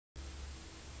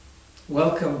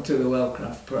Welcome to the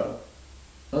Weldcraft Pro,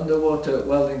 underwater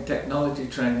welding technology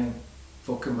training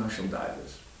for commercial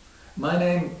divers. My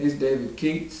name is David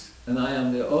Keats and I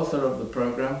am the author of the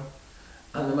program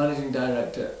and the Managing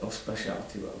Director of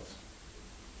Specialty Welds.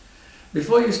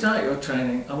 Before you start your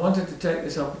training, I wanted to take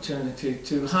this opportunity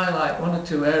to highlight one or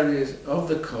two areas of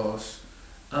the course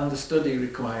and the study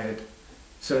required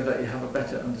so that you have a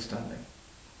better understanding.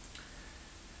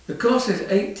 The course is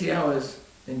 80 hours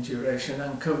in duration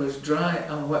and covers dry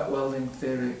and wet welding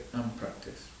theory and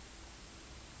practice.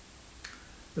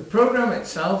 The program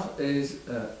itself is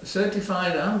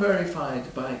certified and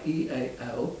verified by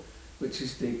EAL, which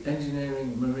is the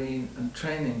Engineering, Marine and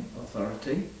Training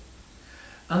Authority,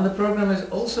 and the program is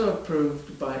also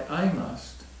approved by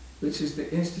IMAST, which is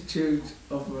the Institute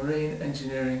of Marine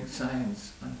Engineering,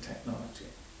 Science and Technology.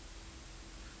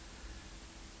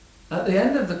 At the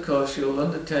end of the course, you'll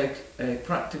undertake a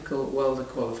practical welder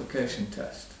qualification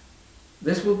test.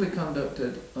 This will be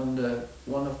conducted under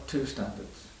one of two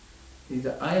standards,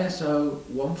 either ISO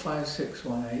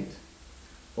 15618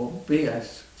 or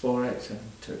BS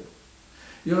 4872.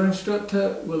 Your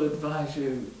instructor will advise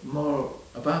you more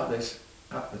about this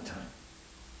at the time.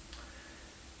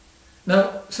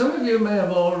 Now, some of you may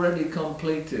have already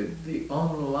completed the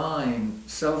online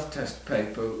self-test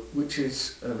paper, which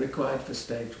is required for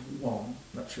stage 1.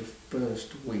 That's your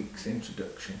first week's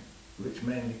introduction, which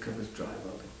mainly covers dry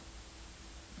welding.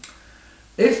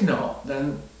 If not,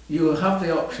 then you will have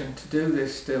the option to do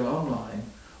this still online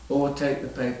or take the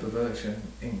paper version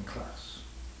in class.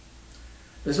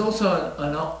 There's also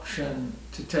an option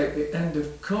to take the end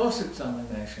of course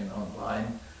examination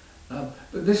online,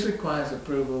 but this requires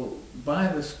approval by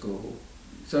the school,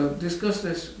 so discuss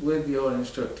this with your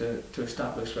instructor to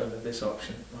establish whether this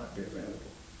option might be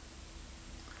available.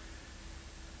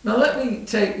 Now let me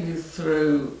take you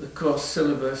through the course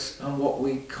syllabus and what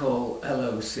we call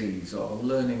LOCs, or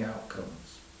learning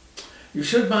outcomes. You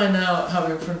should by now have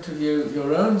in front of you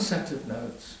your own set of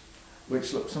notes,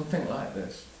 which look something like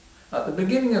this. At the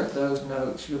beginning of those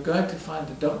notes you're going to find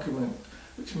a document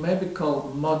which may be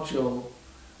called Module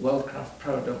Weldcraft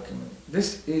Pro document.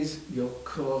 This is your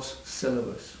course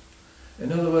syllabus.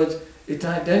 In other words, it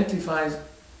identifies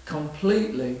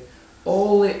completely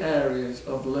all the areas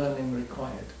of learning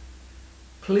required.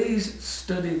 Please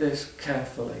study this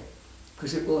carefully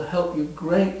because it will help you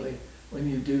greatly when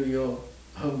you do your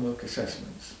homework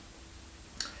assessments.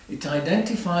 It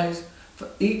identifies for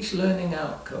each learning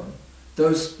outcome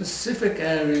those specific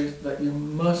areas that you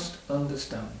must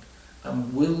understand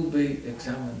and will be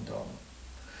examined on.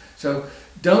 So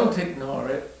don't ignore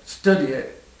it, study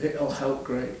it, it'll help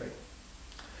greatly.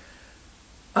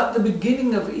 At the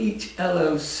beginning of each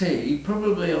LOC,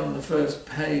 probably on the first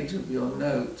page of your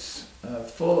notes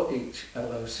for each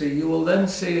LOC, you will then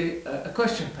see a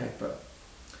question paper.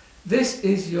 This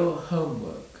is your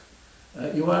homework.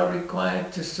 You are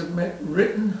required to submit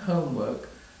written homework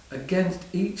against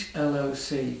each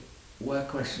LOC where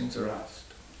questions are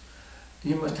asked.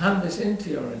 You must hand this in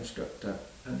to your instructor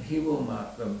and he will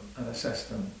mark them and assess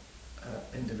them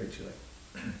individually.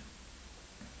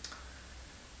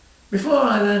 Before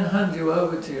I then hand you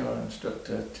over to your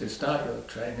instructor to start your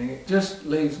training, it just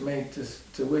leaves me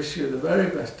to wish you the very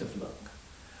best of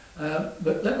luck.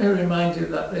 But let me remind you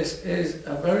that this is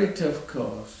a very tough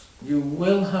course. You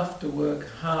will have to work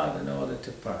hard in order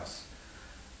to pass.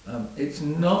 It's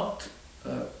not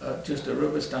just a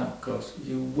rubber stamp course.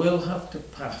 You will have to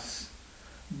pass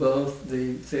both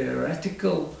the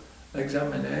theoretical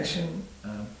examination,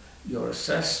 your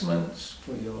assessments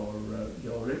for your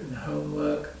written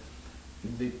homework,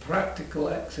 the practical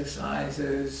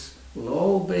exercises will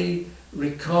all be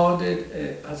recorded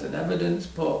as an evidence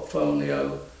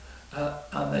portfolio,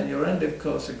 and then your end of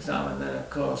course exam, and then of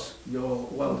course your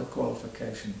welder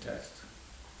qualification test.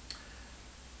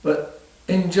 But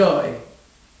enjoy.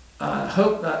 I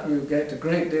hope that you get a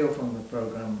great deal from the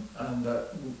program, and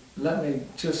let me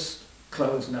just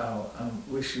close now and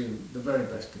wish you the very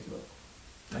best of luck.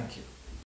 Thank you.